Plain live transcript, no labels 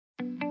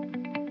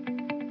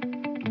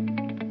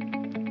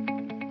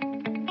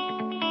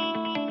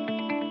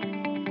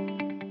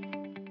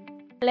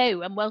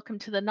Hello and welcome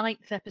to the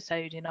 9th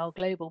episode in our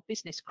Global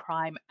Business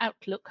Crime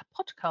Outlook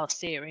podcast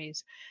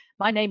series.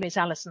 My name is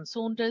Alison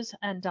Saunders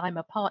and I'm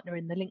a partner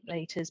in the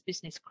Linklaters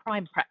business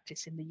crime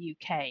practice in the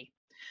UK.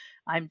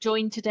 I'm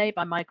joined today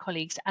by my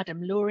colleagues Adam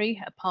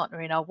Lurie, a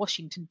partner in our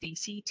Washington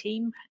DC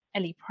team,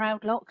 Elly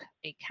Proudlock,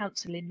 a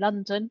counsel in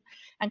London,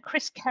 and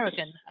Chris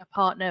Kerrigan, a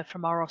partner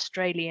from our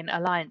Australian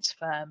alliance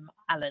firm,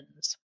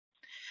 Allens.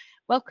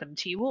 Welcome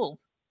to you all.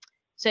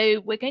 So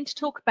we're going to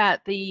talk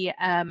about the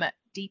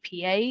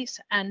DPAs,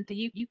 and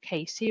the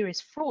UK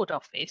Serious Fraud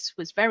Office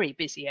was very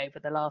busy over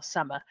the last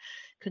summer,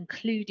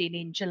 concluding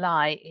in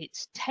July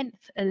its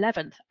 10th,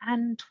 11th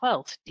and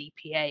 12th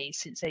DPA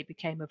since they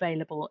became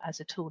available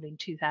as a tool in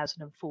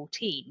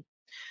 2014.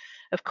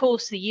 Of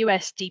course, the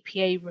US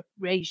DPA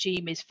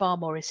regime is far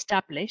more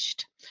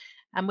established,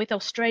 and with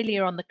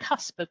Australia on the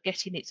cusp of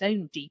getting its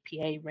own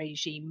DPA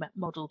regime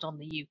modelled on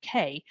the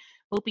UK,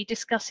 we'll be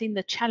discussing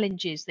the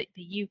challenges that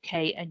the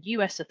UK and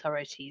US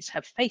authorities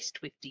have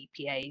faced with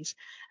DPAs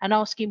and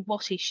asking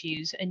what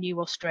issues a new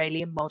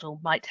Australian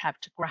model might have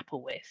to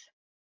grapple with.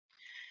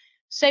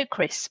 So,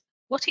 Chris,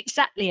 what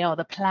exactly are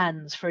the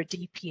plans for a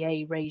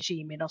DPA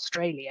regime in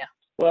Australia?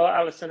 Well,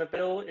 Alison, a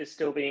bill is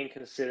still being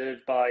considered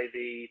by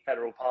the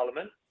Federal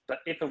Parliament, but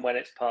if and when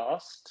it's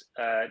passed,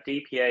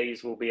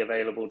 DPAs will be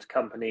available to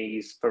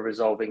companies for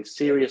resolving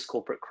serious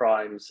corporate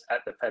crimes at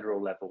the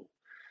federal level,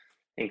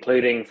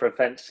 including for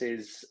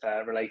offences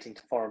relating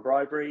to foreign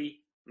bribery,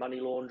 money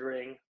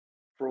laundering,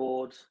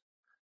 fraud,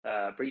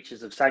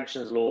 breaches of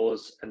sanctions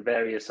laws, and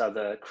various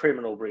other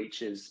criminal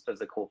breaches of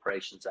the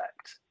Corporations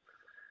Act.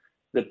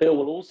 The bill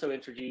will also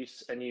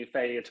introduce a new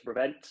failure to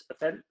prevent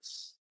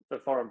offence for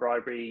foreign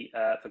bribery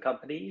for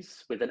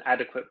companies with an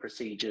adequate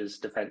procedures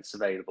defence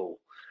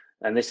available.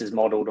 And this is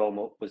modelled on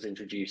what was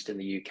introduced in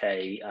the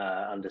UK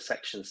under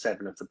Section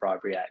 7 of the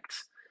Bribery Act.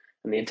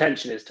 And the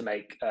intention is to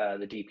make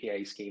the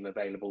DPA scheme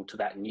available to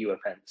that new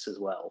offence as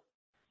well.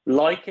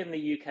 Like in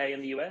the UK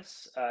and the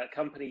US,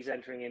 companies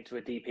entering into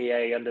a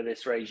DPA under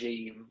this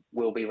regime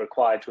will be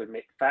required to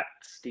admit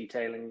facts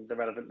detailing the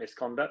relevant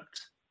misconduct.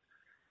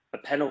 A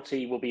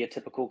penalty will be a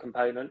typical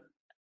component,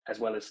 as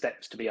well as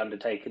steps to be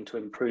undertaken to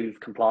improve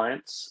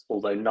compliance,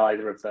 although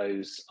neither of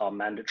those are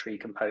mandatory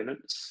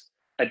components.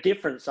 A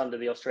difference under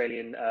the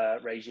Australian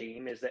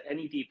regime is that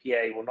any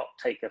DPA will not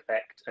take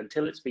effect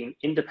until it's been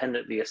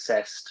independently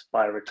assessed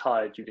by a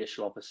retired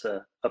judicial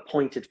officer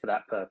appointed for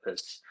that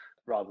purpose,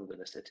 rather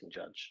than a sitting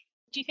judge.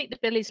 Do you think the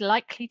bill is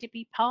likely to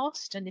be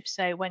passed? And if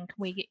so, when can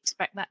we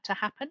expect that to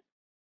happen?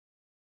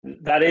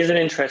 That is an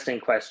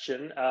interesting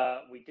question.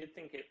 We did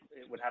think it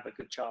would have a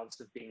good chance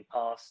of being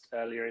passed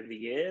earlier in the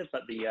year,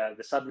 but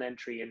the sudden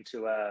entry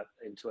into a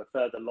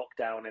further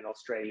lockdown in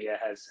Australia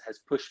has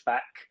pushed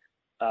back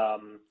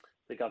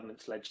the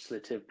government's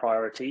legislative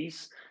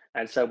priorities.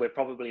 And so we're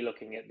probably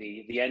looking at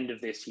the end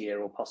of this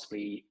year or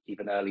possibly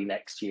even early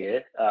next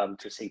year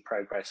to see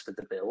progress with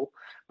the bill,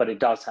 but it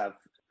does have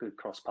good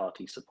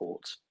cross-party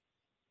support.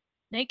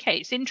 Okay,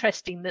 it's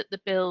interesting that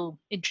the bill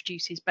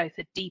introduces both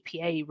a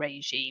DPA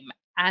regime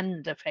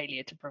and a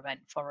failure to prevent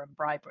foreign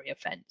bribery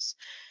offence.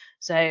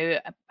 So,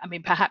 I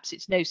mean, perhaps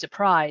it's no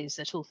surprise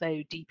that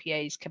although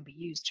DPAs can be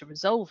used to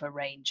resolve a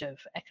range of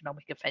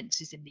economic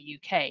offences in the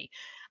UK,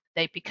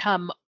 they've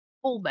become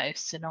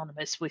almost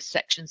synonymous with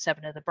Section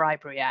 7 of the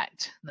Bribery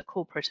Act, the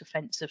corporate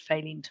offence of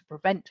failing to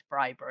prevent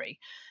bribery,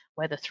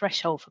 where the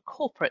threshold for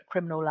corporate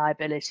criminal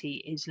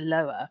liability is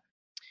lower.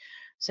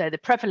 So the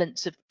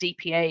prevalence of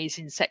DPAs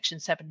in Section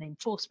 7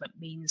 enforcement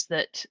means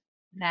that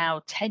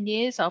now 10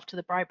 years after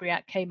the Bribery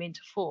Act came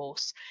into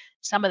force,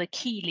 some of the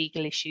key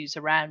legal issues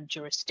around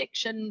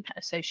jurisdiction,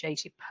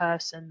 associated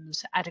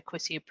persons,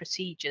 adequacy of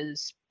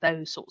procedures,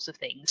 those sorts of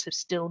things have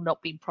still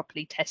not been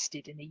properly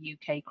tested in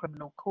a UK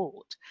criminal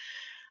court.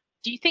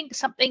 Do you think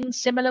something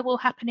similar will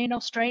happen in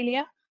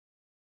Australia?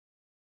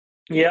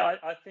 Yeah,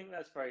 I think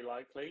that's very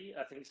likely.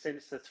 I think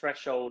since the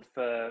threshold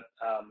for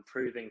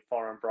proving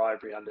foreign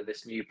bribery under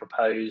this new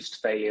proposed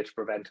failure to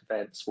prevent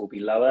offence will be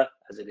lower,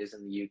 as it is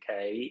in the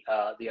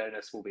UK, the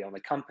onus will be on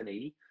the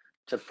company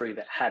to prove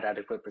it had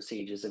adequate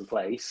procedures in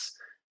place.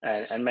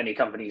 And many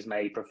companies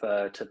may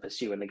prefer to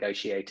pursue a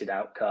negotiated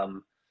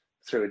outcome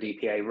through a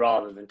DPA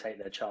rather than take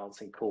their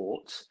chance in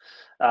court.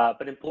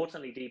 But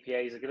importantly,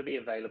 DPAs are going to be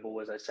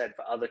available, as I said,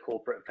 for other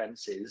corporate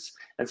offences.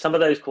 And some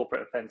of those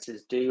corporate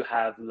offences do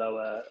have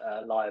lower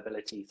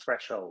liability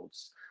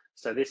thresholds.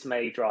 So this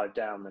may drive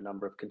down the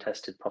number of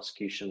contested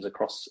prosecutions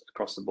across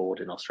the board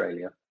in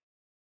Australia.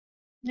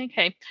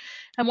 Okay.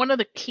 And one of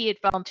the key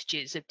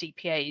advantages of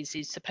DPAs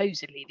is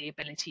supposedly the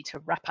ability to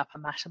wrap up a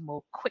matter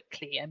more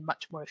quickly and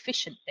much more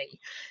efficiently.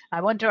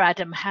 I wonder,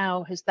 Adam,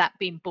 how has that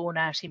been borne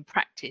out in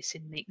practice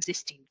in the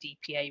existing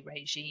DPA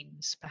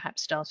regimes,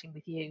 perhaps starting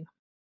with you?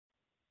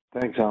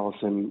 Thanks,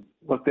 Alison.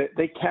 Look,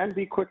 they can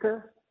be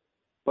quicker,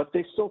 but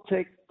they still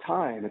take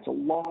time. It's a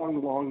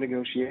long, long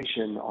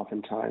negotiation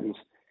oftentimes.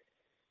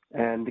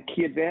 And the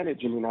key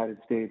advantage in the United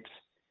States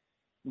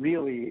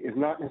really is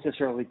not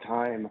necessarily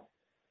time,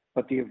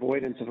 but the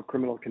avoidance of a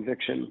criminal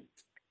conviction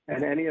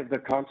and any of the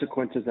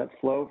consequences that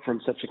flow from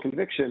such a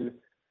conviction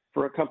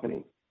for a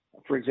company.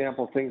 for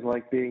example, things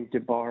like being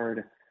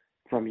debarred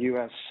from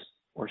U.S.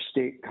 or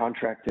state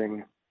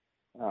contracting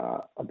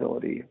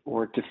ability,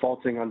 or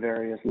defaulting on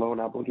various loan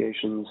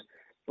obligations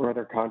or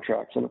other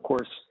contracts, and of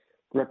course,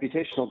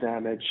 reputational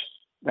damage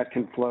that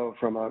can flow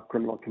from a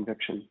criminal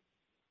conviction.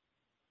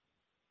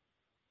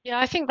 Yeah,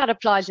 I think that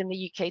applies in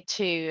the UK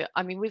too.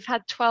 I mean, we've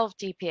had 12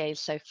 DPAs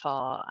so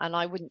far, and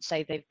I wouldn't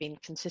say they've been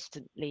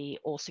consistently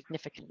or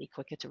significantly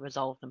quicker to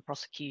resolve than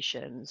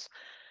prosecutions.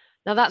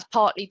 Now, that's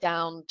partly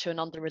down to an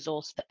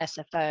under-resourced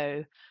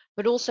SFO,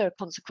 but also a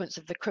consequence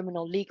of the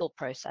criminal legal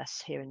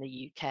process here in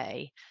the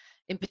UK.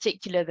 In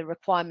particular, the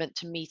requirement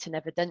to meet an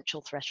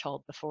evidential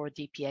threshold before a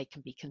DPA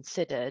can be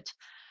considered.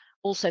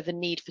 Also, the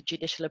need for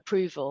judicial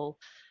approval,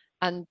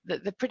 and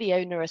the pretty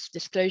onerous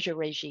disclosure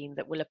regime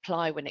that will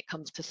apply when it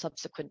comes to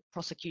subsequent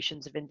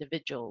prosecutions of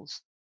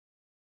individuals.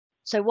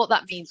 So what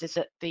that means is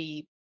that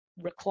the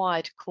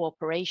required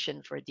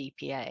cooperation for a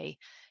DPA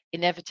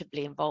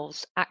inevitably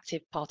involves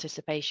active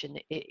participation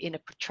in a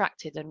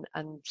protracted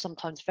and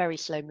sometimes very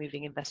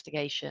slow-moving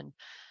investigation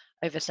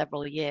over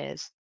several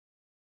years.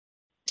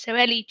 So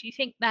Elly, do you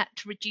think that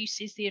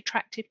reduces the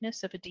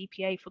attractiveness of a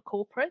DPA for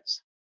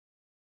corporates?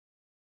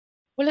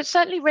 Well, it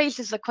certainly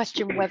raises the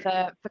question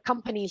whether for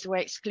companies where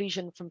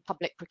exclusion from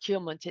public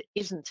procurement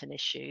isn't an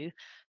issue,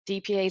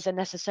 DPAs are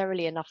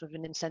necessarily enough of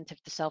an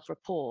incentive to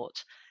self-report,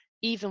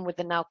 even with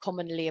the now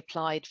commonly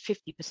applied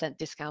 50%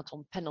 discount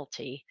on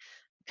penalty,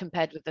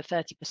 compared with the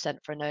 30%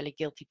 for an early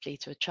guilty plea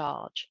to a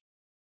charge.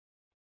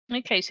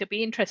 Okay, so it'd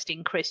be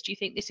interesting, Chris. Do you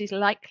think this is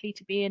likely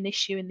to be an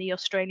issue in the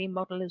Australian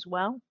model as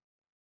well?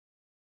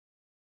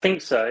 I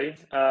think so.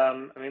 I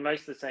mean,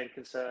 most of the same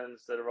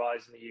concerns that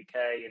arise in the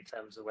UK in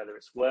terms of whether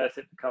it's worth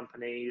it for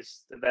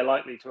companies, they're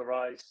likely to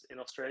arise in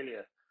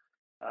Australia.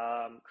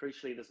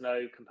 Crucially, there's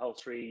no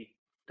compulsory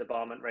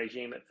debarment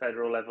regime at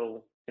federal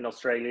level in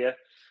Australia,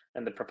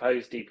 and the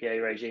proposed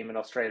DPA regime in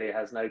Australia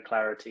has no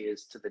clarity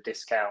as to the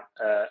discount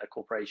a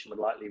corporation would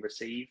likely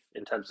receive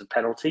in terms of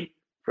penalty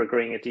for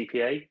agreeing a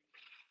DPA.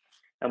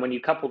 And when you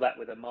couple that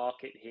with a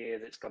market here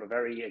that's got a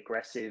very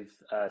aggressive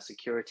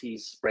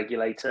securities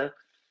regulator,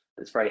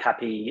 that's very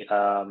happy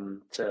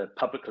to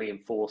publicly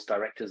enforce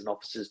directors and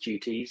officers'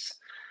 duties,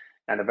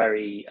 and a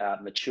very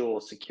mature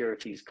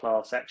securities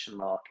class action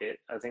market,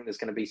 I think there's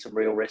going to be some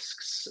real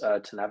risks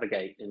to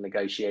navigate in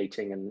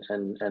negotiating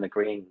and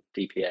agreeing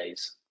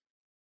DPAs.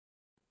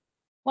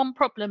 One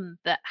problem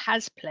that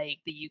has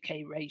plagued the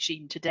UK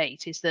regime to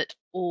date is that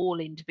all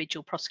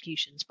individual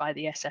prosecutions by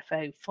the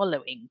SFO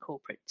following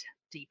corporate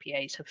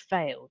DPAs have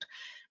failed.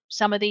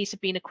 Some of these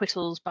have been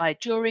acquittals by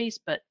juries,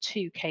 but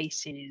 2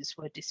 cases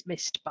were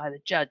dismissed by the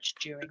judge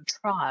during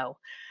trial.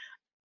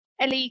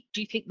 Elly,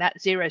 do you think that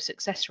zero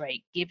success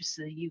rate gives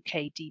the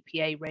UK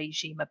DPA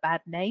regime a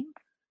bad name?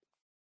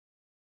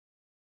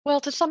 Well,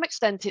 to some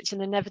extent, it's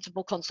an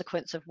inevitable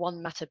consequence of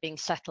one matter being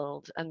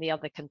settled and the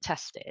other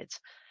contested.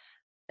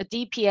 A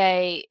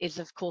DPA is,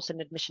 of course,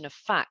 an admission of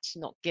facts,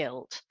 not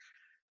guilt.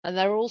 And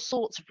there are all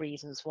sorts of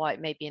reasons why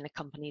it may be in a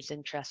company's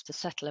interest to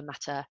settle a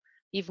matter,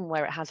 even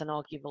where it has an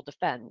arguable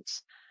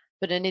defense.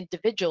 But an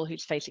individual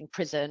who's facing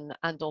prison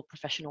and/or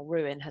professional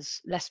ruin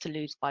has less to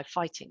lose by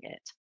fighting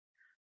it.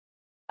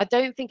 I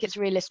don't think it's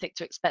realistic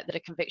to expect that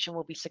a conviction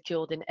will be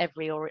secured in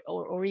every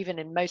or even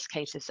in most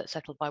cases that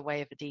settle by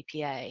way of a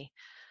DPA.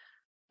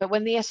 But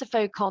when the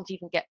SFO can't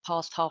even get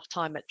past half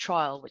time at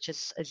trial, which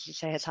is, as you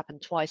say, has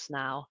happened twice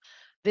now,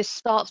 this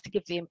starts to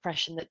give the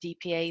impression that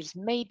DPAs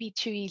may be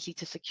too easy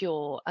to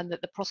secure and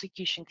that the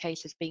prosecution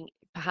case is being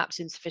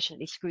perhaps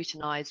insufficiently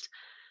scrutinised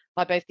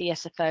by both the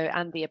SFO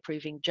and the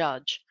approving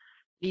judge,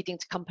 leading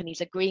to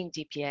companies agreeing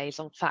DPAs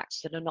on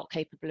facts that are not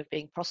capable of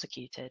being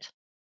prosecuted.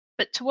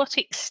 But to what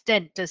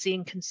extent does the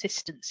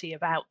inconsistency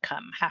of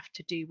outcome have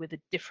to do with the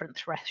different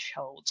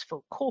thresholds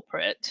for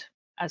corporate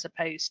as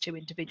opposed to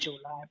individual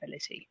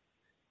liability?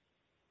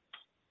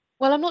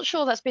 Well, I'm not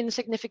sure that's been a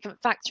significant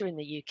factor in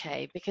the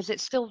UK because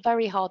it's still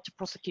very hard to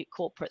prosecute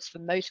corporates for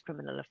most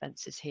criminal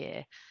offences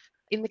here.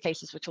 In the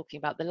cases we're talking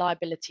about, the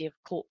liability of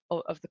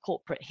the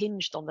corporate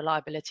hinged on the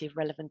liability of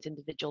relevant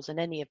individuals in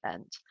any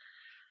event.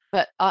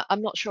 But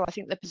I'm not sure. I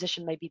think the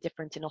position may be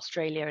different in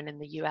Australia and in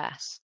the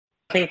US.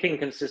 I think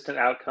inconsistent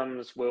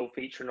outcomes will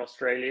feature in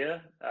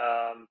Australia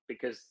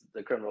because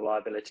the criminal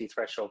liability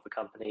threshold for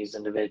companies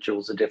and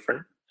individuals are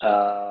different.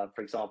 For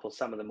example,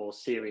 some of the more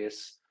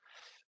serious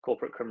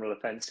corporate criminal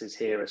offences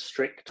here are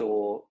strict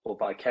or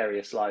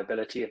vicarious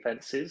liability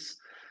offences,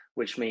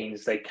 which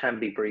means they can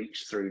be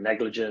breached through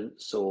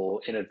negligence or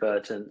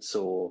inadvertence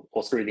or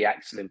through the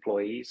acts of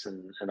employees.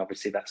 And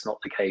obviously that's not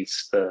the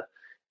case for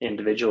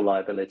individual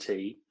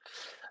liability.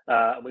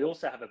 We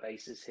also have a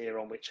basis here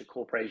on which a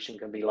corporation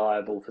can be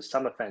liable for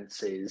some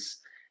offences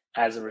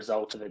as a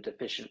result of a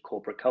deficient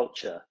corporate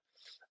culture.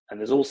 And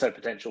there's also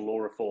potential law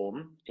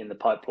reform in the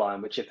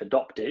pipeline, which if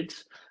adopted,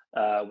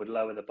 would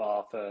lower the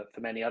bar for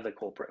many other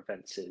corporate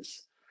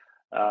offences.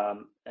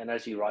 And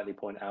as you rightly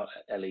point out,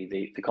 Elly,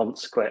 the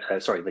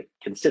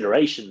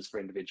considerations for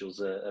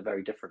individuals are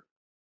very different.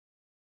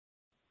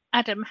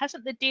 Adam,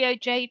 hasn't the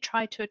DOJ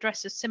tried to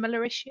address a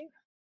similar issue?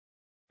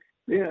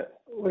 Yeah,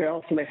 well,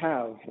 Alison, they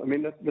have. I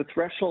mean, the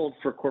threshold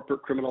for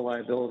corporate criminal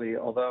liability,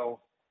 although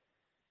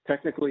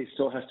technically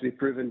still has to be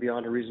proven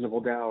beyond a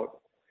reasonable doubt,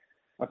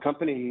 a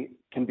company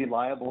can be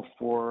liable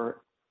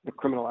for the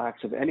criminal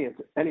acts of any of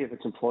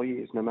its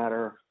employees, no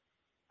matter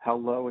how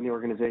low in the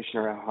organization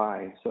or how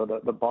high. So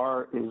the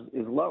bar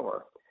is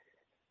lower.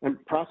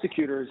 And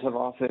prosecutors have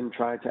often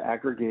tried to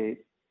aggregate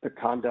the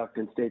conduct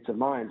and states of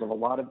minds of a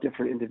lot of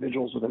different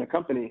individuals within a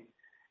company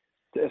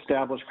to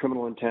establish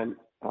criminal intent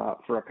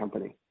for a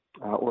company,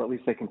 or at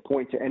least they can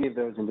point to any of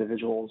those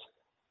individuals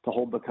to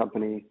hold the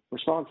company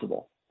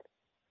responsible.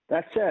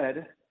 That said,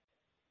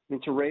 I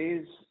mean, to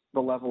raise the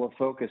level of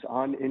focus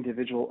on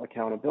individual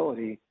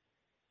accountability,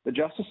 the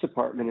Justice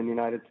Department in the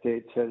United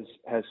States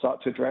has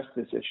sought to address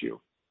this issue.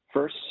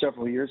 First,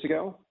 several years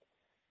ago,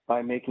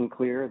 by making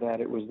clear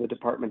that it was the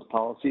department's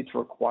policy to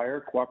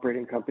require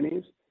cooperating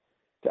companies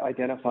to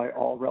identify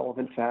all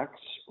relevant facts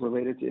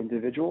related to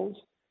individuals.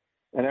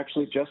 And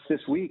actually just this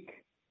week,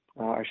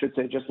 I should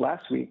say just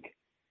last week,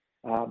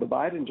 the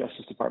Biden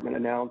Justice Department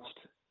announced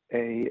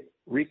a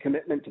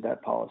recommitment to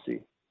that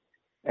policy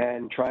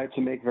and tried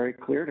to make very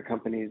clear to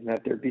companies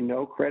that there'd be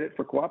no credit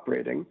for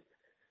cooperating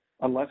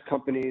unless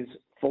companies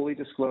fully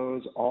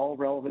disclose all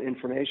relevant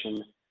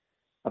information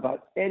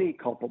about any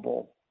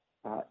culpable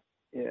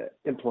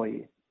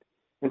employee.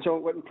 And so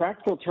what in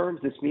practical terms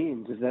this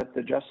means is that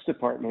the Justice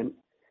Department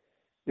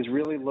is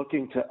really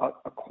looking to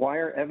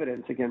acquire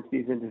evidence against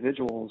these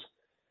individuals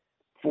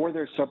for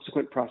their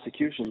subsequent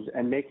prosecutions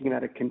and making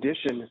that a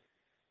condition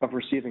of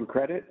receiving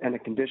credit and a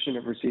condition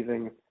of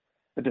receiving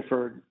a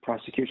deferred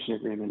prosecution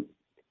agreement.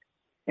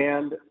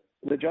 And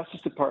the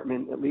Justice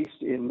Department, at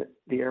least in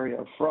the area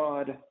of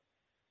fraud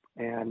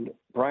and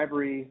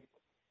bribery,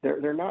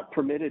 they're not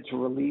permitted to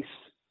release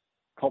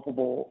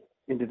culpable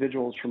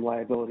individuals from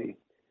liability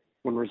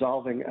when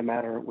resolving a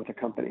matter with a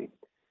company.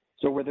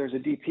 So where there's a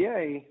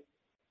DPA,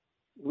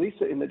 at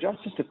least in the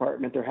Justice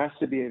Department, there has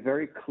to be a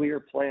very clear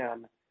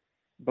plan,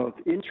 both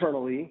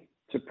internally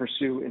to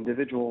pursue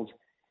individuals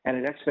and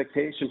an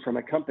expectation from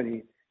a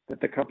company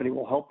that the company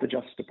will help the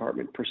Justice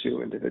Department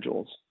pursue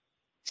individuals.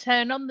 So,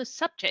 and on the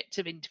subject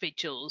of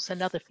individuals,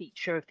 another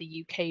feature of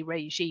the UK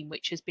regime,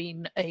 which has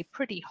been a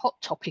pretty hot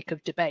topic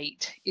of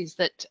debate, is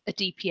that a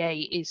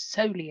DPA is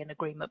solely an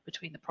agreement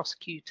between the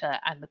prosecutor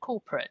and the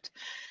corporate.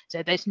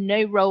 So there's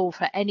no role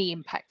for any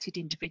impacted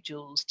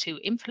individuals to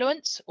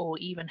influence or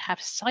even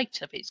have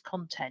sight of its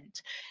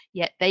content,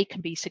 yet they can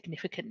be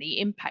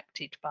significantly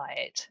impacted by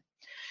it.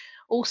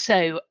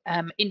 Also,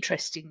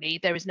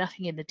 interestingly, there is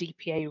nothing in the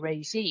DPA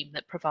regime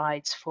that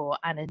provides for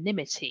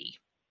anonymity.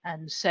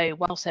 And so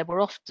whilst there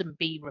will often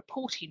be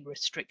reporting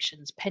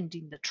restrictions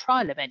pending the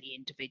trial of any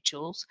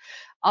individuals,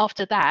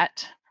 after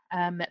that,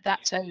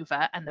 that's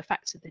over and the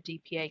facts of the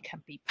DPA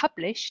can be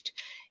published,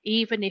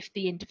 even if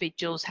the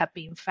individuals have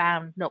been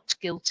found not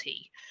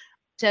guilty.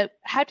 So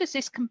how does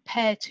this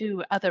compare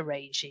to other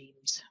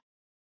regimes?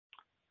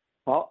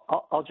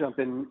 I'll jump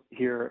in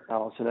here,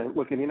 Alison.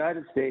 Look, in the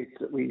United States,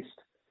 at least,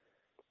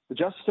 the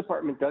Justice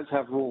Department does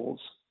have rules,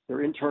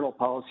 their internal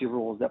policy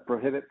rules that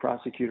prohibit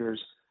prosecutors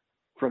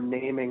from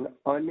naming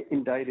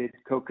unindicted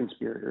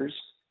co-conspirators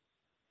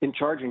in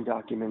charging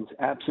documents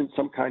absent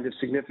some kind of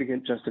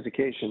significant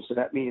justification. So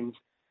that means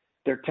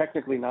they're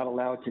technically not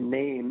allowed to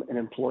name an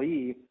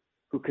employee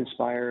who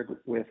conspired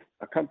with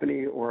a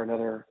company or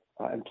another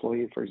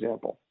employee, for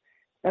example.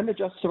 And the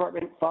Justice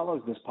Department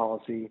follows this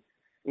policy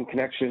in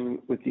connection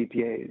with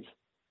DPAs.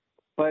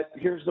 But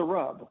here's the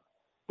rub.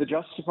 The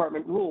Justice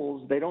Department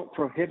rules, they don't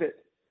prohibit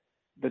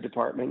the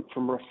department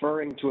from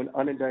referring to an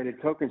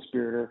unindicted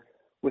co-conspirator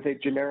with a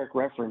generic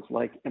reference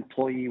like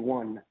employee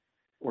 1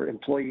 or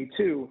employee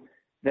 2,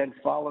 then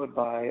followed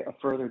by a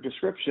further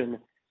description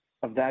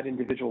of that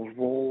individual's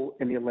role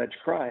in the alleged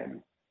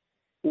crime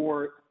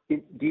or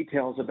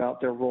details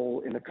about their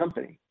role in the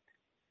company.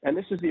 And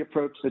this is the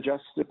approach the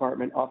Justice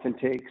Department often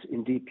takes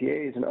in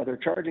DPAs and other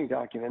charging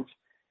documents.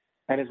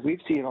 And as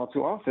we've seen all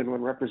too often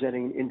when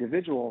representing an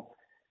individual,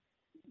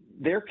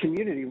 their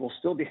community will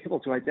still be able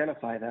to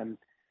identify them.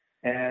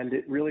 And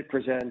it really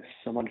presents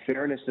some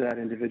unfairness to that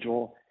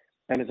individual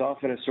and is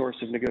often a source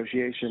of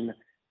negotiation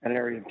and an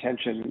area of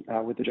tension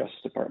with the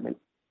Justice Department.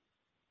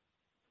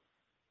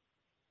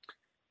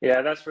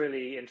 Yeah, that's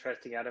really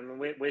interesting, Adam. And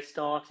we're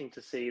starting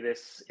to see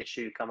this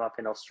issue come up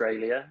in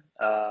Australia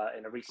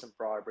in a recent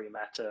bribery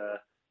matter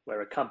where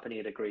a company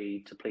had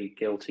agreed to plead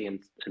guilty and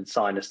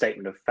sign a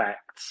statement of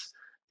facts.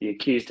 The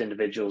accused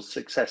individuals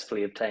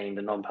successfully obtained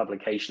a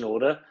non-publication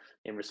order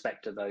in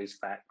respect to those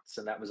facts,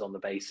 and that was on the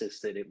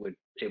basis that it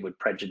would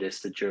prejudice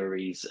the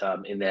juries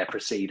in their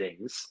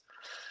proceedings.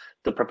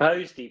 The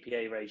proposed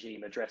DPA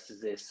regime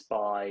addresses this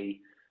by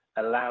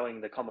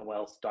allowing the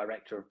Commonwealth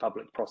Director of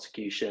Public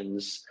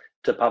Prosecutions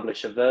to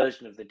publish a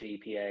version of the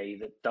DPA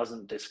that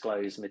doesn't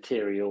disclose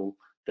material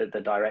that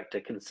the director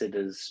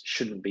considers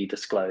shouldn't be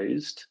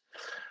disclosed.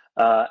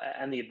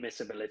 And the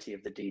admissibility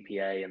of the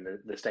DPA and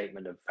the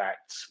statement of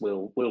facts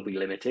will be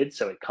limited,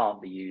 so it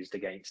can't be used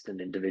against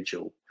an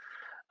individual.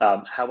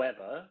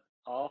 However,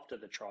 after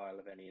after the trial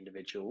of any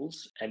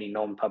individuals, any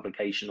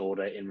non-publication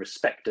order in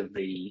respect of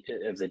the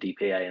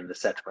DPA and the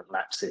settlement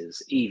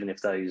lapses, even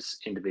if those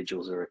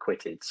individuals are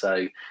acquitted.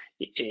 So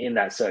in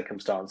that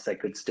circumstance, there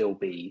could still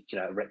be,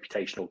 a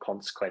reputational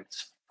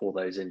consequence for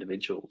those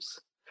individuals.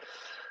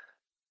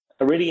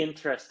 A really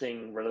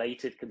interesting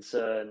related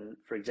concern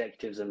for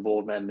executives and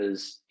board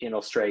members in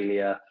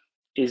Australia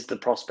is the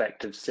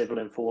prospect of civil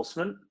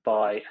enforcement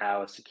by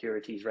our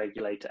securities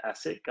regulator,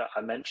 ASIC.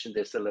 I mentioned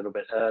this a little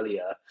bit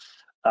earlier,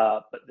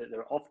 but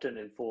there are often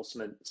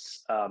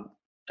enforcements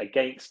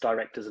against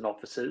directors and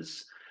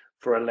officers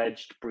for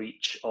alleged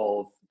breach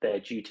of their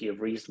duty of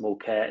reasonable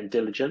care and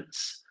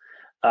diligence.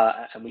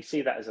 And we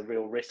see that as a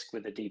real risk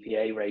with the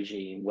DPA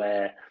regime,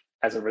 where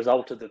as a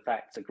result of the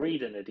facts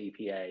agreed in a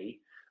DPA,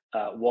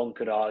 one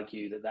could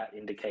argue that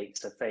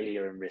indicates a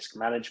failure in risk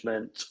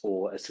management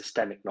or a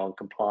systemic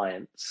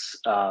non-compliance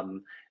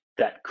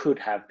that could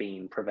have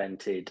been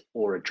prevented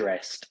or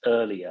addressed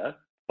earlier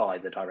by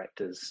the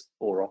directors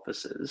or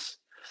officers.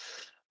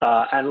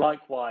 And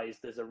likewise,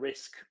 there's a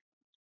risk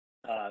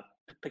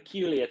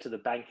peculiar to the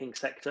banking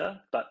sector,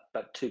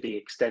 but to be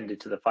extended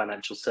to the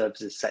financial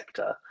services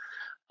sector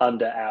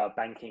under our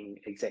banking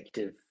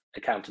executive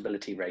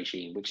accountability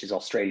regime, which is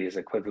Australia's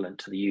equivalent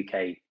to the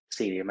UK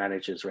senior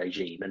managers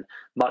regime. And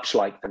much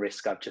like the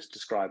risk I've just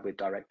described with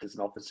directors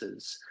and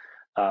officers,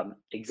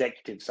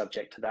 executives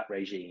subject to that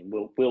regime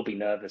will be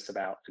nervous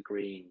about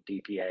agreeing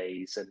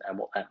DPAs and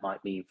what that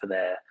might mean for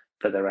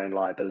their own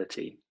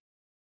liability.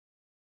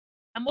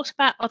 And what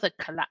about other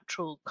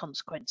collateral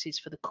consequences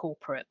for the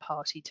corporate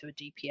party to a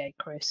DPA,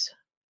 Chris?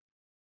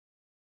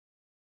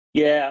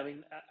 Yeah, I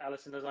mean,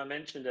 Alison, as I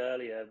mentioned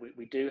earlier,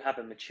 we do have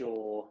a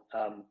mature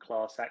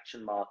class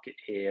action market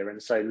here.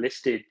 And so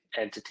listed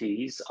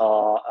entities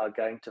are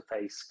going to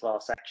face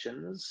class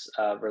actions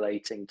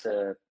relating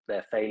to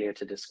their failure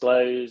to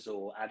disclose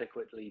or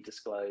adequately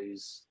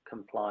disclose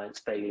compliance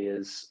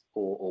failures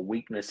or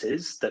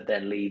weaknesses that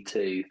then lead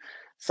to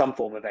some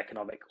form of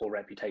economic or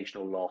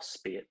reputational loss,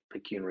 be it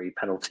pecuniary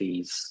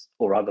penalties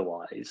or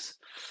otherwise.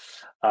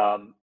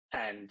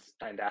 And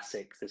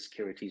ASIC, the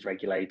securities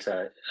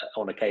regulator,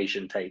 on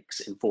occasion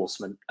takes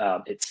enforcement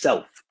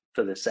itself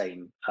for the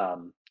same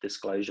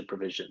disclosure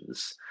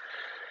provisions.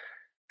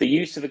 The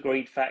use of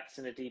agreed facts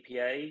in a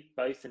DPA,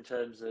 both in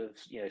terms of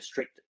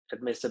strict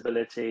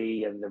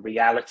admissibility and the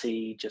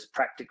reality just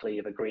practically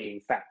of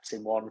agreeing facts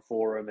in one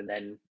forum and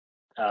then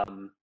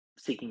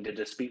seeking to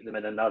dispute them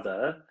in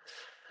another,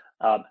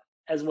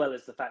 as well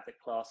as the fact that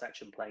class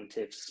action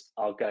plaintiffs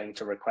are going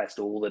to request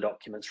all the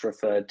documents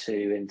referred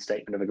to in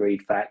statement of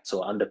agreed facts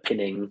or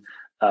underpinning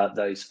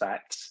those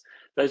facts.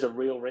 Those are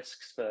real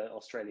risks for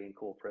Australian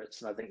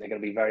corporates, and I think they're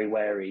going to be very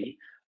wary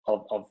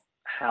of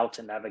how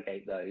to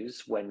navigate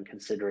those when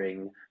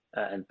considering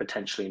and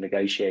potentially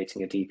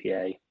negotiating a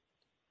DPA.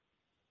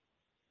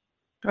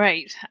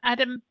 Great.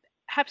 Adam,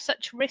 have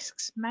such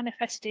risks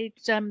manifested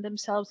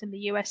themselves in the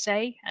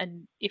USA?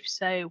 And if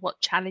so, what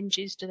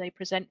challenges do they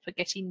present for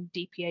getting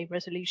DPA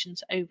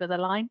resolutions over the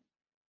line?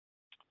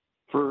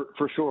 For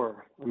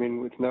sure. I mean,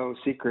 with no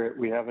secret,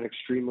 we have an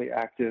extremely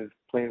active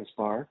plaintiffs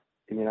bar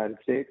in the United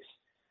States,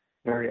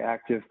 very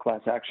active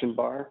class action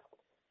bar,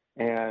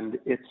 and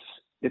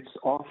it's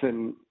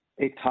often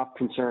a top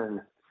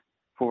concern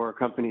for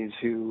companies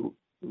who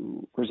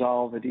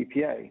resolve a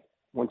DPA.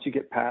 Once you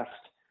get past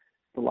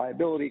the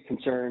liability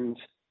concerns,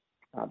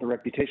 the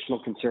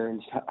reputational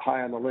concerns,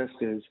 high on the list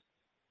is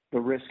the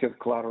risk of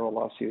collateral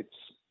lawsuits,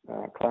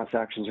 class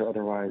actions or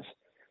otherwise.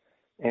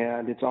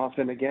 And it's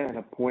often, again,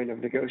 a point of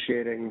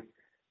negotiating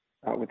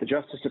with the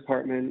Justice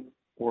Department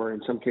or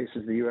in some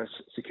cases the U.S.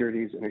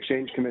 Securities and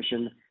Exchange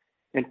Commission,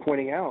 and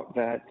pointing out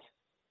that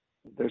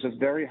there's a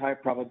very high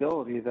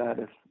probability that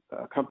if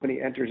a company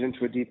enters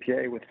into a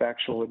DPA with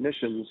factual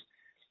admissions,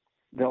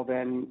 they'll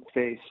then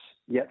face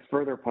yet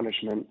further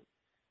punishment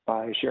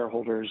by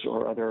shareholders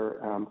or other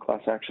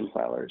class action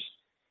filers.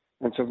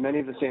 And so many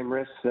of the same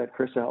risks that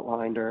Chris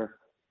outlined are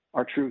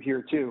true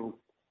here too,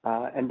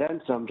 and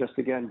then some, just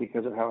again,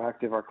 because of how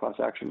active our class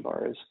action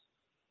bar is.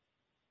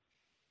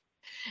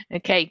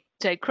 Okay,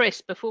 so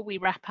Chris, before we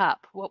wrap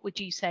up, what would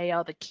you say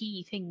are the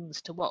key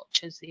things to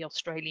watch as the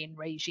Australian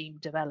regime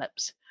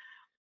develops?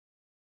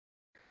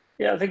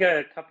 Yeah, I think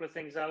a couple of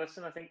things,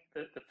 Alison. I think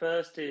that the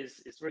first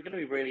is it's going to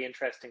be really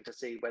interesting to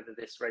see whether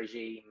this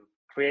regime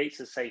creates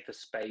a safer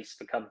space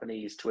for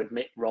companies to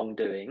admit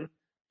wrongdoing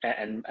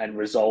and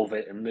resolve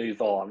it and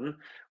move on.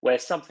 Where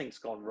something's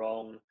gone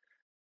wrong,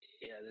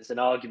 there's an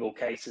arguable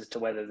case as to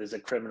whether there's a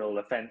criminal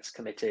offence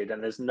committed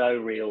and there's no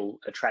real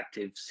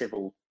attractive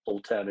civil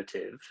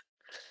alternative.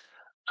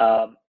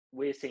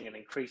 We're seeing an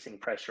increasing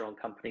pressure on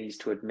companies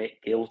to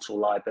admit guilt or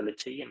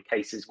liability in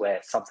cases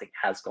where something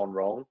has gone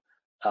wrong.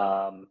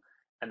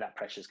 And that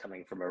pressure is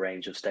coming from a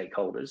range of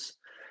stakeholders.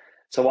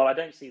 So while I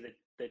don't see the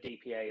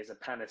DPA as a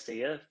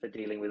panacea for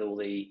dealing with all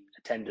the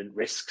attendant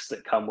risks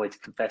that come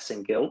with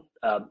confessing guilt,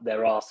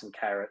 there are some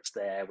carrots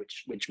there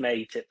which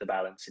may tip the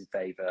balance in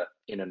favour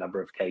in a number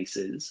of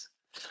cases.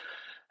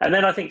 And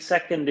then I think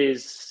second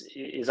is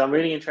I'm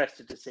really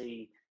interested to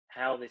see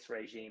how this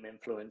regime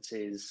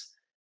influences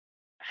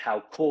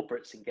how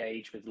corporates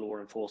engage with law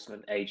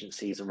enforcement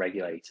agencies and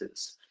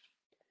regulators.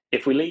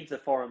 If we leave the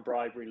foreign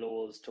bribery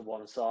laws to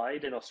one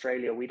side, in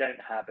Australia, we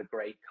don't have a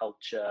great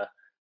culture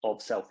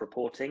of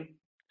self-reporting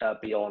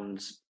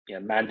beyond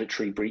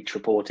mandatory breach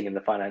reporting in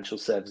the financial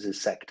services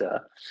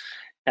sector.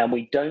 And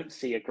we don't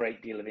see a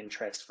great deal of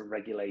interest from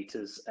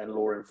regulators and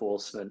law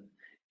enforcement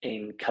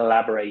in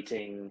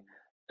collaborating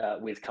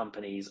with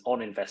companies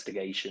on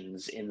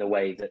investigations in the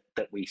way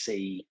that we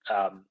see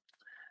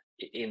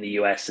in the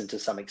US and to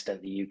some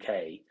extent the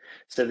UK.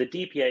 So the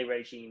DPA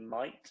regime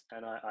might,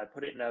 and I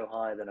put it no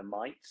higher than a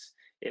might,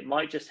 it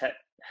might just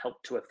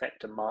help to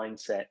affect a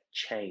mindset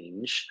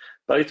change,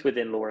 both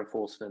within law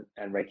enforcement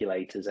and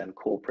regulators and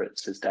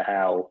corporates as to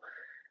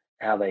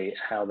how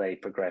they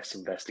progress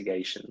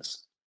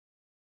investigations.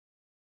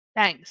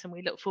 Thanks, and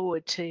we look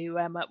forward to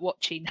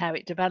watching how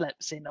it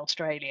develops in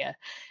Australia.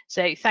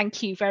 So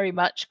thank you very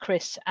much,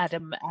 Chris,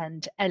 Adam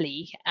and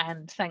Elly,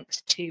 and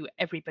thanks to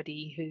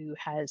everybody who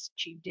has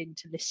tuned in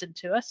to listen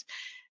to us.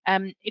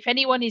 If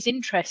anyone is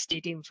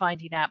interested in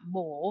finding out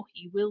more,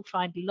 you will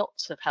find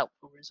lots of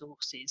helpful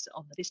resources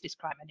on the Business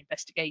Crime and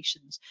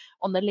Investigations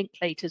on the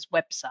Linklaters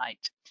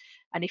website.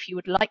 And if you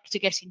would like to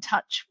get in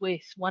touch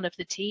with one of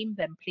the team,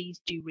 then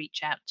please do reach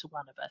out to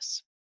one of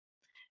us.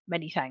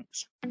 Many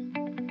thanks.